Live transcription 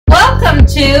Welcome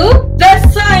to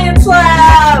the Science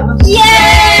Lab! Yay!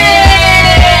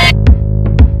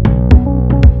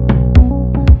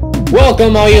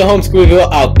 Welcome all you homeschool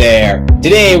people out there.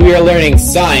 Today we are learning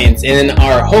science in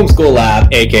our homeschool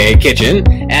lab, aka kitchen,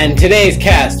 and today's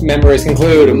cast members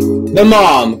include the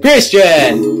mom,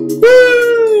 Christian,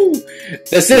 woo!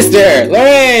 The sister,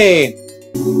 Lorraine,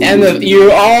 and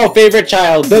your all favorite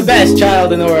child, the best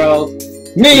child in the world,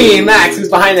 me, Max, who's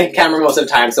behind the camera most of the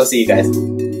time, so see you guys.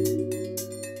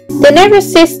 The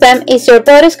nervous system is your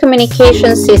body's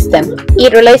communication system.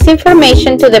 It relays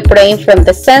information to the brain from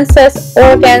the senses,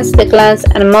 organs, the glands,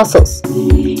 and muscles.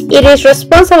 It is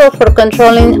responsible for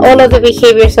controlling all of the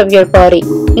behaviors of your body,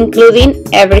 including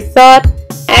every thought,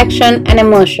 action, and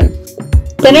emotion.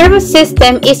 The nervous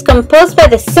system is composed by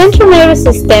the central nervous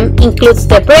system, includes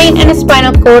the brain and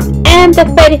spinal cord, and the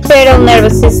peripheral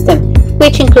nervous system,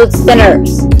 which includes the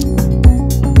nerves.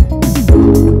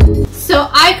 So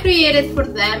I created for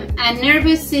them a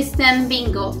nervous system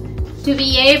bingo to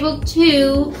be able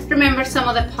to remember some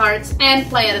of the parts and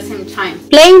play at the same time.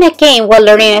 Playing a game while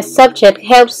learning a subject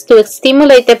helps to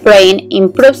stimulate the brain,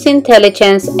 improves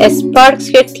intelligence, sparks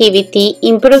creativity,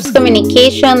 improves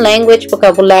communication, language,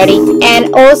 vocabulary,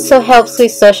 and also helps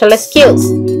with social skills.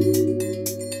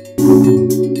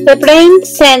 The brain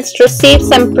sends, receives,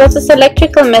 and processes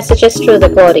electrical messages through the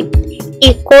body.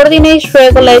 It coordinates,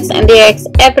 regulates, and directs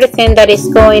everything that is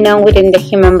going on within the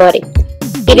human body.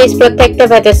 It is protected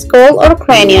by the skull or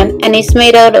cranium and is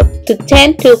made out of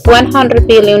 10 to 100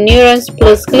 billion neurons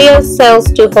plus glial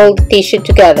cells to hold the tissue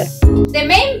together. The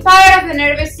main part of the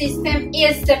nervous system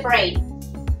is the brain.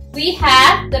 We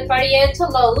have the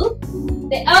parietal lobe,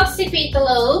 the occipital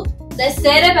lobe, the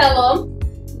cerebellum,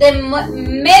 the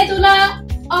medulla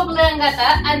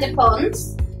oblongata, and the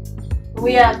pons.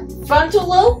 We have frontal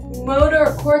lobe,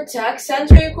 motor cortex,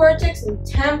 sensory cortex, and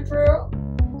temporal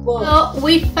lobe. So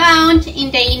we found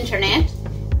in the internet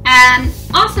an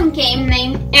awesome game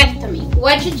named Ectomy.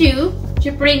 What you do,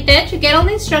 you print it, you get all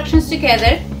the instructions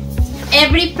together.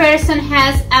 Every person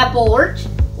has a board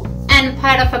and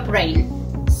part of a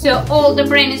brain. So all the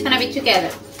brain is going to be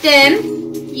together.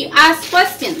 Then you ask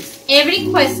questions. Every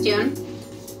question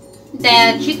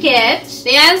that you get,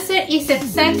 the answer is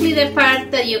exactly the part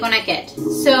that you're gonna get.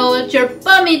 So your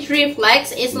vomit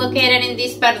reflex is located in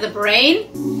this part of the brain.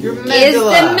 Your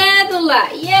medulla. Is the medulla,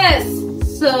 yes.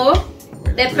 So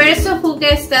the person who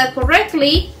gets that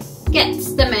correctly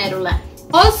gets the medulla.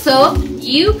 Also,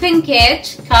 you can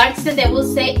get cards that they will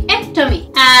say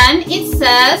ectomy, and it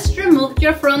says remove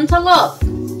your frontal lobe.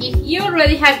 If you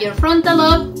already have your frontal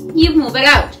lobe, you move it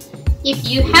out. If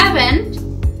you haven't,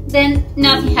 then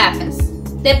nothing happens.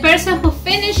 The person who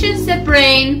finishes the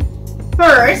brain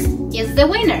first is the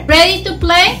winner. Ready to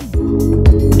play?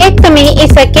 Ectomy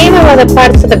is a game about the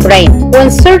parts of the brain. When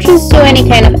surgeons do any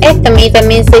kind of ectomy, that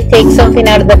means they take something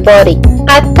out of the body.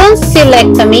 A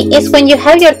tonsillectomy is when you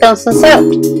have your tonsils out.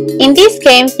 In this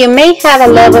game, you may have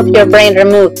a lobe of your brain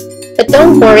removed. But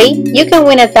don't worry, you can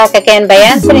win it back again by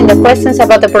answering the questions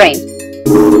about the brain.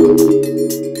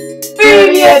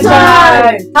 Trivia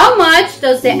time! How much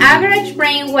does the average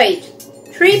brain weigh?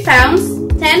 3 pounds,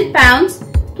 10 pounds,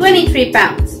 23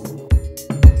 pounds.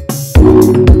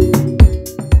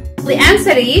 The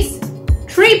answer is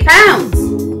 3 pounds.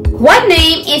 What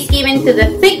name is given to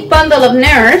the thick bundle of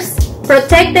nerves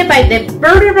protected by the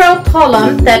vertebral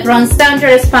column that runs down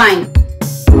your spine?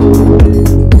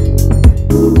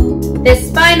 The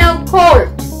spinal cord.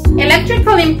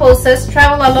 Electrical impulses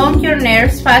travel along your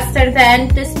nerves faster than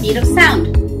the speed of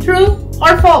sound. True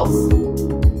or false?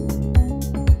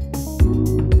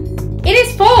 It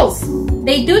is false.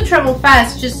 They do travel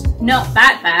fast, just not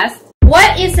that fast.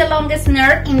 What is the longest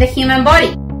nerve in the human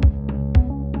body?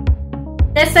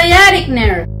 The sciatic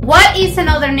nerve. What is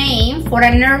another name for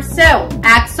a nerve cell?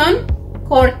 Axon,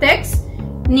 cortex,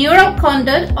 neural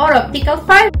conduit, or optical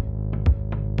fiber?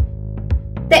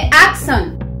 The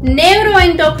axon.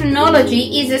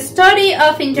 Neuroendocrinology is a study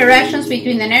of interactions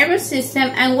between the nervous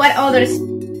system and what others.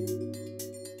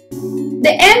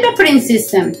 The endocrine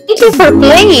system. Thank you for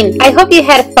playing. I hope you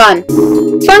had fun.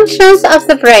 Functions of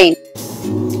the brain.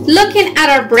 Looking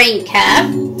at our brain cap,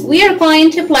 we are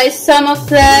going to play some of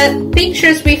the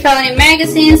pictures we found in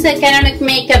magazines that kind of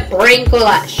make a brain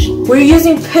collage. We're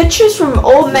using pictures from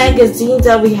old magazines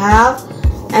that we have,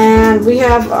 and we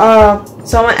have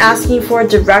someone asking for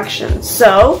directions.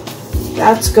 So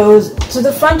that goes to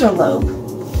the frontal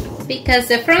lobe. Because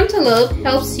the frontal lobe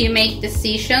helps you make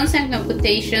decisions and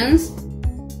computations,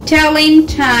 telling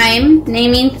time,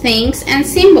 naming things, and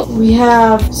symbols. We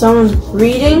have someone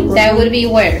reading. That would be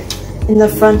where? in the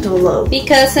frontal lobe?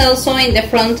 Because also in the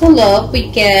frontal lobe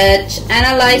we get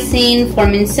analyzing,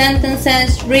 forming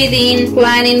sentences, reading,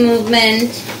 planning movement.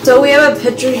 So we have a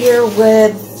picture here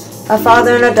with a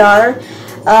father and a daughter.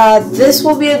 This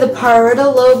will be the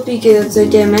parietal lobe because the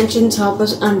dimensions help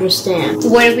us understand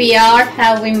where we are,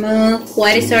 how we move,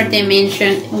 what is our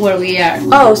dimension, where we are.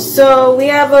 Oh, so we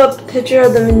have a picture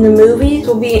of them in the movie. It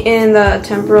will be in the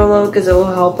temporal lobe because it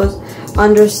will help us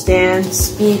understand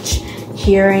speech,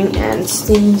 hearing, and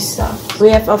seeing stuff. We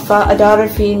have a daughter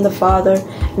feeding the father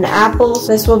an apple.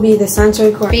 This will be the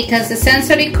sensory cortex. Because the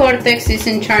sensory cortex is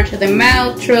in charge of the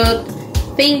mouth, throat,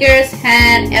 fingers,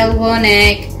 hand, elbow,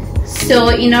 neck. So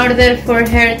in order for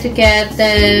her to get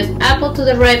the apple to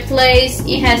the right place,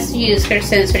 it has to use her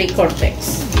sensory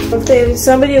cortex. Okay,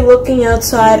 somebody looking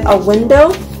outside a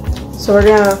window. So we're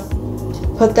gonna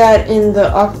put that in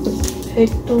the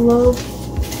occipital lobe.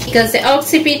 Because the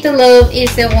occipital lobe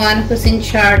is the one who's in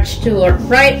charge to our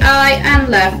right eye and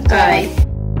left eye.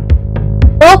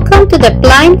 Welcome to the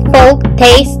blindfold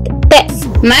taste test.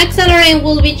 Max and Lorraine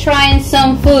will be trying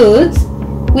some foods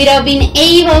without being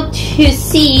able to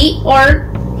see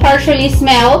or partially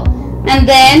smell, and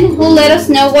then will let us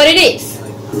know what it is.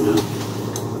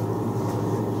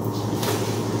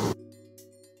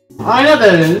 I know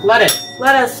that is.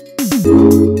 Lettuce.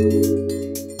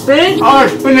 Spinach? Oh,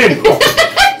 spinach.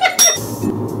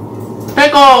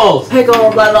 Pickles.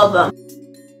 Pickles, I love them.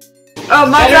 Oh,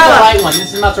 That is the mozzarella. light one.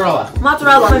 This is mozzarella.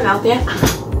 Mozzarella. My mouth, yeah.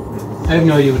 I have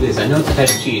no idea what it is. I know it's a type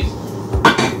of cheese.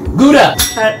 Gouda.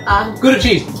 Gouda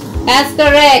cheese. That's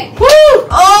correct. Woo!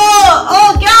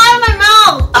 Oh, get out of my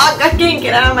mouth! I can't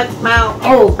get out of my mouth.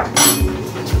 Oh.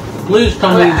 Blues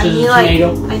come with I need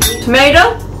tomato. I need tomato.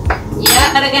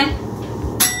 Yeah, that again.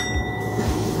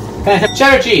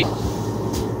 Cheddar cheese.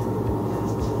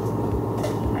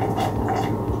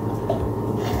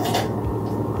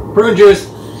 Prune juice.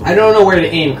 I don't know where to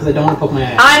aim because I don't want to poke my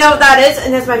eye. I know what that is,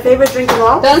 and it's my favorite drink of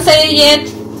all. Don't say it yet.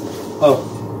 Oh.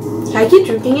 Can I keep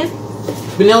drinking it?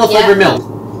 Vanilla flavored milk.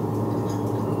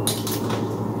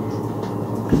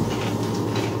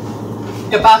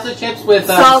 Pasta chips with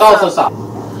salsa sauce.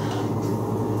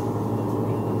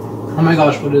 Oh my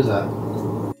gosh, what is that?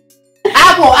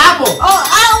 Apple!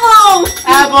 Oh,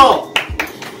 Apple!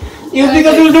 It was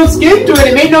because there was no skin to it,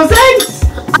 it made no sense!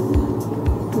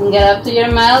 Get up to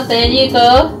your mouth, there you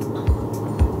go.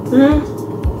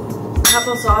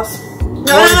 Applesauce.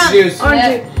 No, Orange juice. Orange Yeah.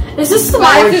 juice. Is this the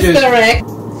Orange This is juice. correct.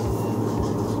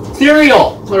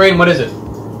 Cereal! Lorraine, what is it?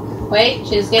 Wait,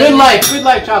 she's getting Good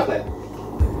life chocolate.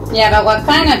 Yeah, but what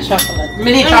kind of chocolate?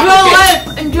 Mini Enjoy chocolate chips.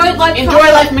 life. Enjoy life.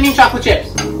 Enjoy life mini chocolate chips.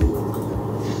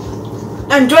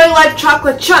 Enjoy life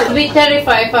chocolate I'd chunk. be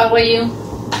terrified if I were you.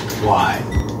 Why?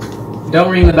 Don't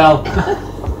ring the bell.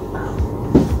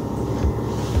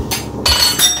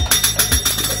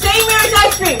 St. Mary's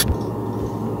ice cream.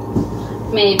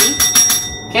 Maybe.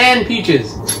 Canned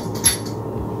peaches.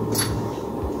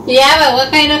 Yeah, but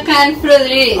what kind of canned fruit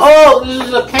it is? Oh, this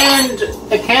is a canned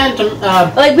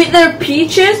Like with their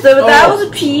peaches. That was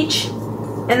a peach,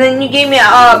 and then you gave me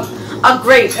a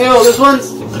grape. ew, this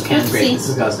one's a canned Let's grape. see. It's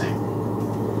disgusting.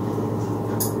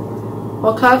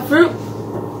 What kind of fruit?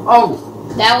 Oh,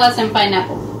 That wasn't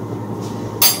pineapple.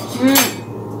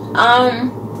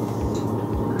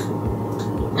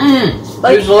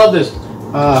 I used to love this.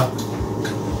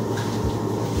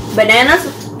 Bananas.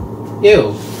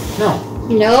 Ew. No.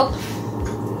 Nope.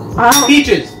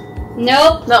 Peaches.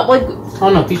 Nope. No, like. Oh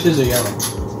no, peaches are yellow.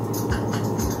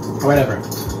 Or whatever.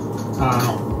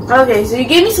 Okay, so you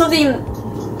gave me something.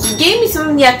 You gave me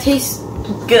something that tastes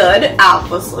good,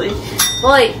 obviously.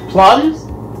 Like. Plums?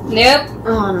 Nope.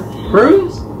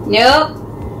 Prunes? Nope.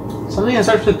 Something that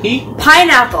starts with P?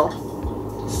 Pineapple.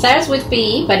 Starts with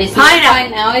P, but it's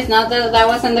Pineapple. not. No, it's not. That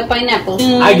wasn't the pineapple.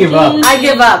 I give up. I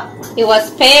give up. It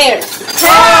was pears.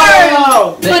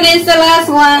 Oh! What is the last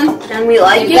one? And we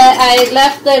like it. I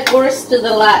left the worst to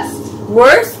the last.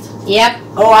 Worst? Yep.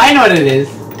 Oh, I know what it is.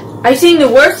 Are you saying the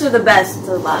worst or the best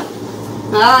to the last?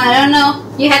 Oh, I don't know.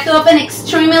 You have to open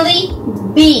extremely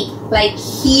big, like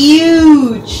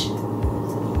huge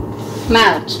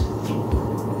mouth.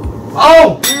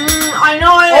 Oh! I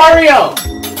know it.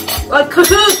 Oreo! Like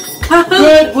cahoots.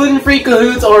 Good gluten-free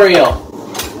Cahoots Oreo.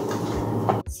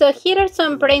 So here are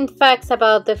some brain facts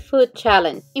about the food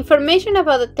challenge. Information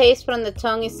about the taste from the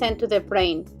tongue is sent to the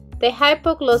brain. The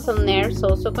hypoglossal nerves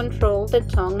also control the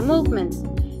tongue movements.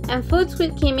 And foods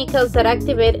with chemicals that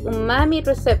activate umami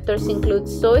receptors include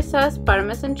soy sauce,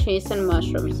 parmesan cheese, and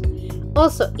mushrooms.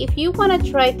 Also, if you want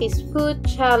to try this food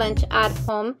challenge at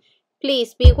home,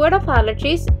 please beware of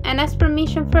allergies and ask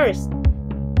permission first.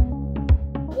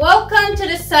 welcome to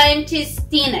the scientist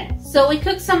dinner. So we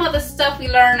cooked some of the stuff we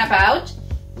learned about.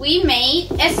 We made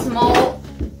a small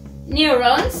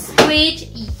neurons with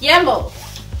yellow.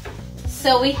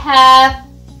 So we have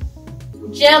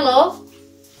Jello.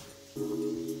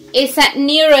 It's a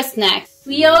neuro snack.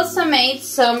 We also made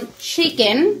some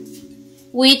chicken,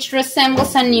 which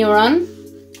resembles a neuron.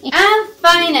 And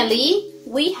finally,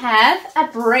 we have a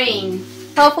brain.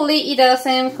 Hopefully it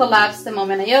doesn't collapse the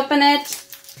moment I open it.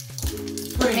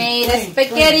 Made a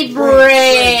spaghetti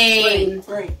brain.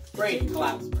 Brain,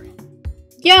 collapse brain.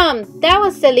 Yum, that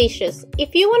was delicious.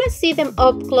 If you want to see them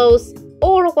up close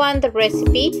or want the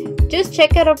recipe, just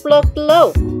check out our blog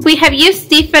below. We have used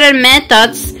different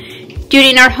methods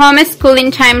during our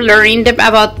homeschooling time learning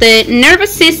about the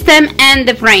nervous system and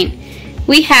the brain.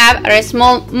 We have a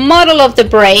small model of the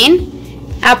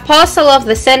brain, a puzzle of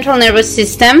the central nervous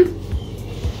system.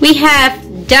 We have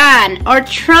Dan, our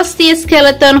trusty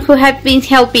skeleton, who have been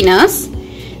helping us.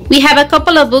 We have a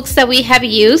couple of books that we have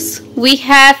used. We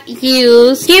have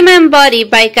used Human Body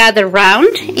by Gather Round.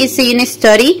 It's a unit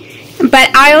study.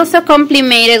 But I also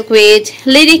complemented with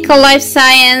Lyrical Life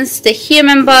Science, The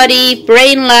Human Body,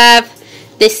 Brain Lab,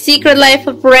 The Secret Life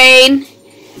of Brain.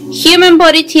 Human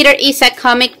Body Theater is a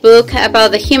comic book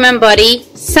about the human body.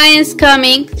 Science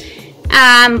comic,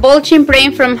 Bulging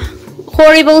Brain from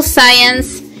Horrible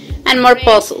Science, and more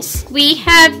puzzles. We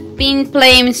have been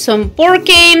playing some board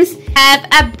games, have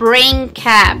a brain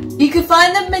cap. You can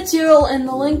find the material in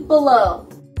the link below.